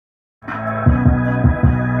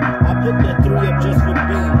Put the 3 up just for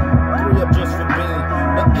being. 3 up just for being.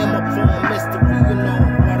 The M up for a mystery, you know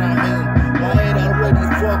what I mean. My head already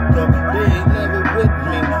fucked up, they ain't never with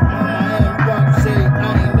me. Mama and Pop say I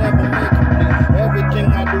ain't never make it bleed. Everything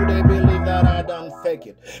I do, they believe that I done fake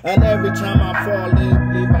it. And every time I fall, they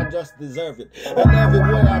believe I just deserve it. And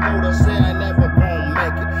everywhere I go, they say I never gon'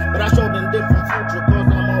 make it. But I show them different future, cause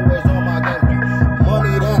I'm always on my game plan.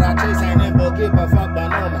 Money that I chase, I never give a fuck by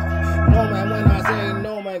no man. No man, when I say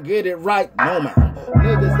no man, get it right, no man.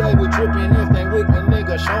 Niggas, they be tripping if they with me,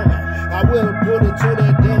 nigga, show me. I will put it to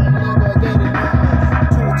the door, nigga, get it on me.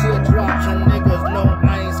 2 teardrops and niggas know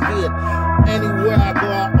I ain't scared. Anywhere I go,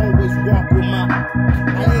 I always walk with my.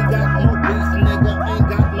 I ain't got no beef, nigga, ain't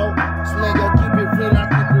got no nigga. Keep it real, I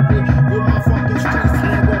keep it real with my fucking streets,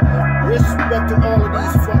 nigga. Respect to all of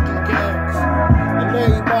these fucking gangs and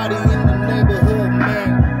everybody in the neighborhood,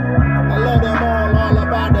 man. I love them all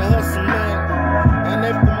about the hustle, man. And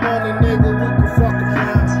if the money, nigga, we can fuck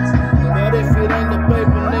around. But if it ain't the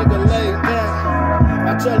paper, nigga, lay it down.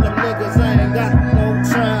 I tell them niggas I ain't got no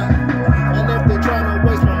time. And if they tryna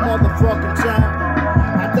waste my motherfucking time,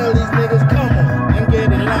 I tell these niggas, come on and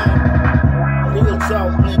get in line. Real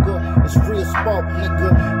talk, nigga, it's real spark, nigga.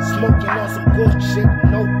 Smoking on some good shit,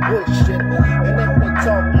 no bullshit. And if they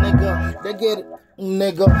talk, nigga, they get it,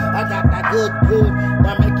 nigga. I got that good,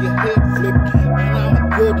 that make your head flip. And I'm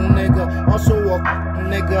a good nigga, also a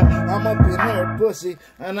nigga. I'm up in her pussy,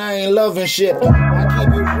 and I ain't loving shit. I keep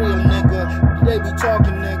it real, nigga. They be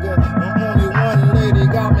talking, nigga. And only one lady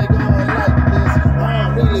got me going like this.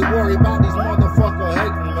 I don't really worry about these motherfuckers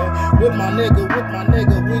hating, man. With my nigga,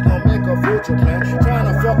 we gon' make a future, man.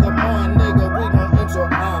 Tryna fuck up my nigga, we gon' enter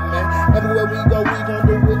our, man. Everywhere we go, we gon'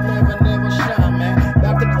 do it, never shine, man.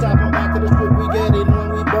 Back to the top and back to the strip, we get it when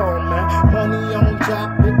we born, man. Money on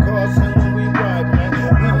top, because and when we ride, man.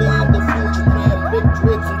 We need the future, man. Big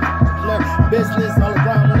trips and man. Business all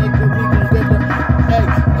around, nigga, we gon' get the. Hey,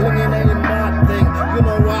 blingin' ain't my thing, you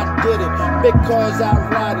know I did it. Big cars, I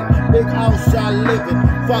ride it. Big house, I live it.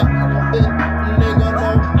 Fuck it, nigga, no,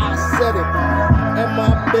 I said it. And my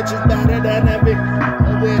bitches better than every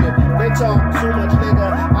with it. They talk too much, nigga,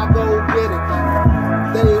 I go get it.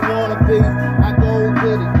 They wanna be, I go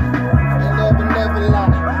get it. They never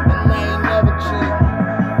lie, and I ain't never cheat.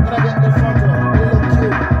 When I get in front of them, they look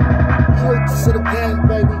cute. Cute to the gang,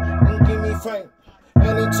 baby, and give me fame.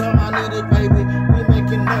 Anytime I need it, baby, we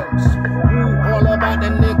making names. All about the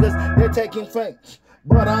niggas, they're taking fakes.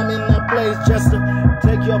 But I'm in the place just to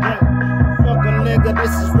take your brain. Fuck a nigga,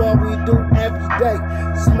 this is what we do every day.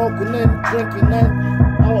 Smoking and drinking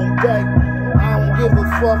and all day. I don't give a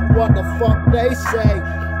fuck what the fuck they say.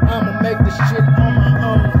 I'ma make this shit on my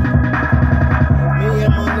own. Me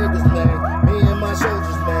and my niggas, man. Me and my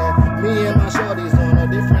soldiers, man. Me and my shorties on a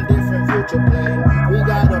different future plan. We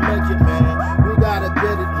gotta make it, man. We gotta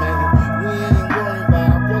get it, man. We ain't worrying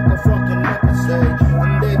about what the fucking niggas say.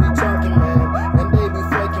 And they be talking, man. And they be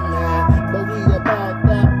faking, man. But we about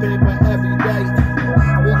that paper every day.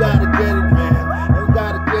 We gotta get it, man. We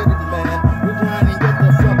gotta get it, man. We grind and get the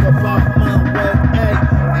fuck up off my way. Hey,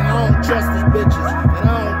 and I don't trust these bitches. And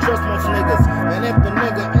I don't trust most niggas. And if the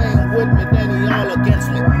nigga ain't with me, then he all against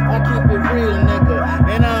me. I keep it real, nigga.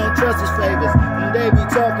 And I don't trust his favors. And they be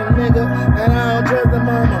talking, nigga. And I don't trust the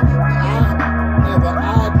mama.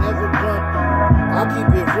 I'd never run. I keep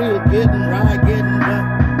it real, getting right, getting done.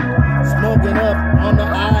 Smoking up on the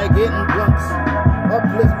eye, getting blunts.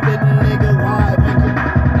 Uplifted, nigga, why make it?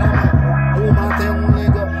 I'ma do my thing,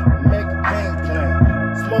 nigga, make a game plan.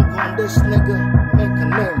 Smoke on this nigga, make a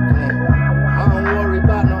name plan. I don't worry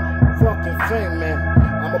about no fucking fame, man.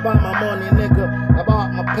 I'm about my money, nigga,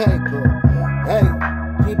 about my paper. Hey,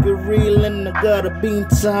 keep it real in the gutter, bean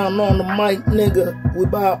town on the mic, nigga. We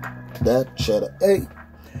about that cheddar. Hey,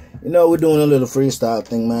 you know, we're doing a little freestyle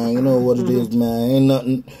thing, man. You know what it is, man. Ain't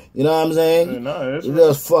nothing, you know what I'm saying? We're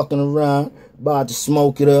just fucking around, about to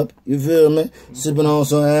smoke it up. You feel me? Sipping on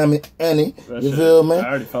some Annie. You feel me? I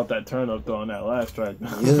already felt that turn up though on that last track. You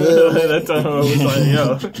feel me? That turn up was like,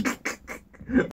 yo.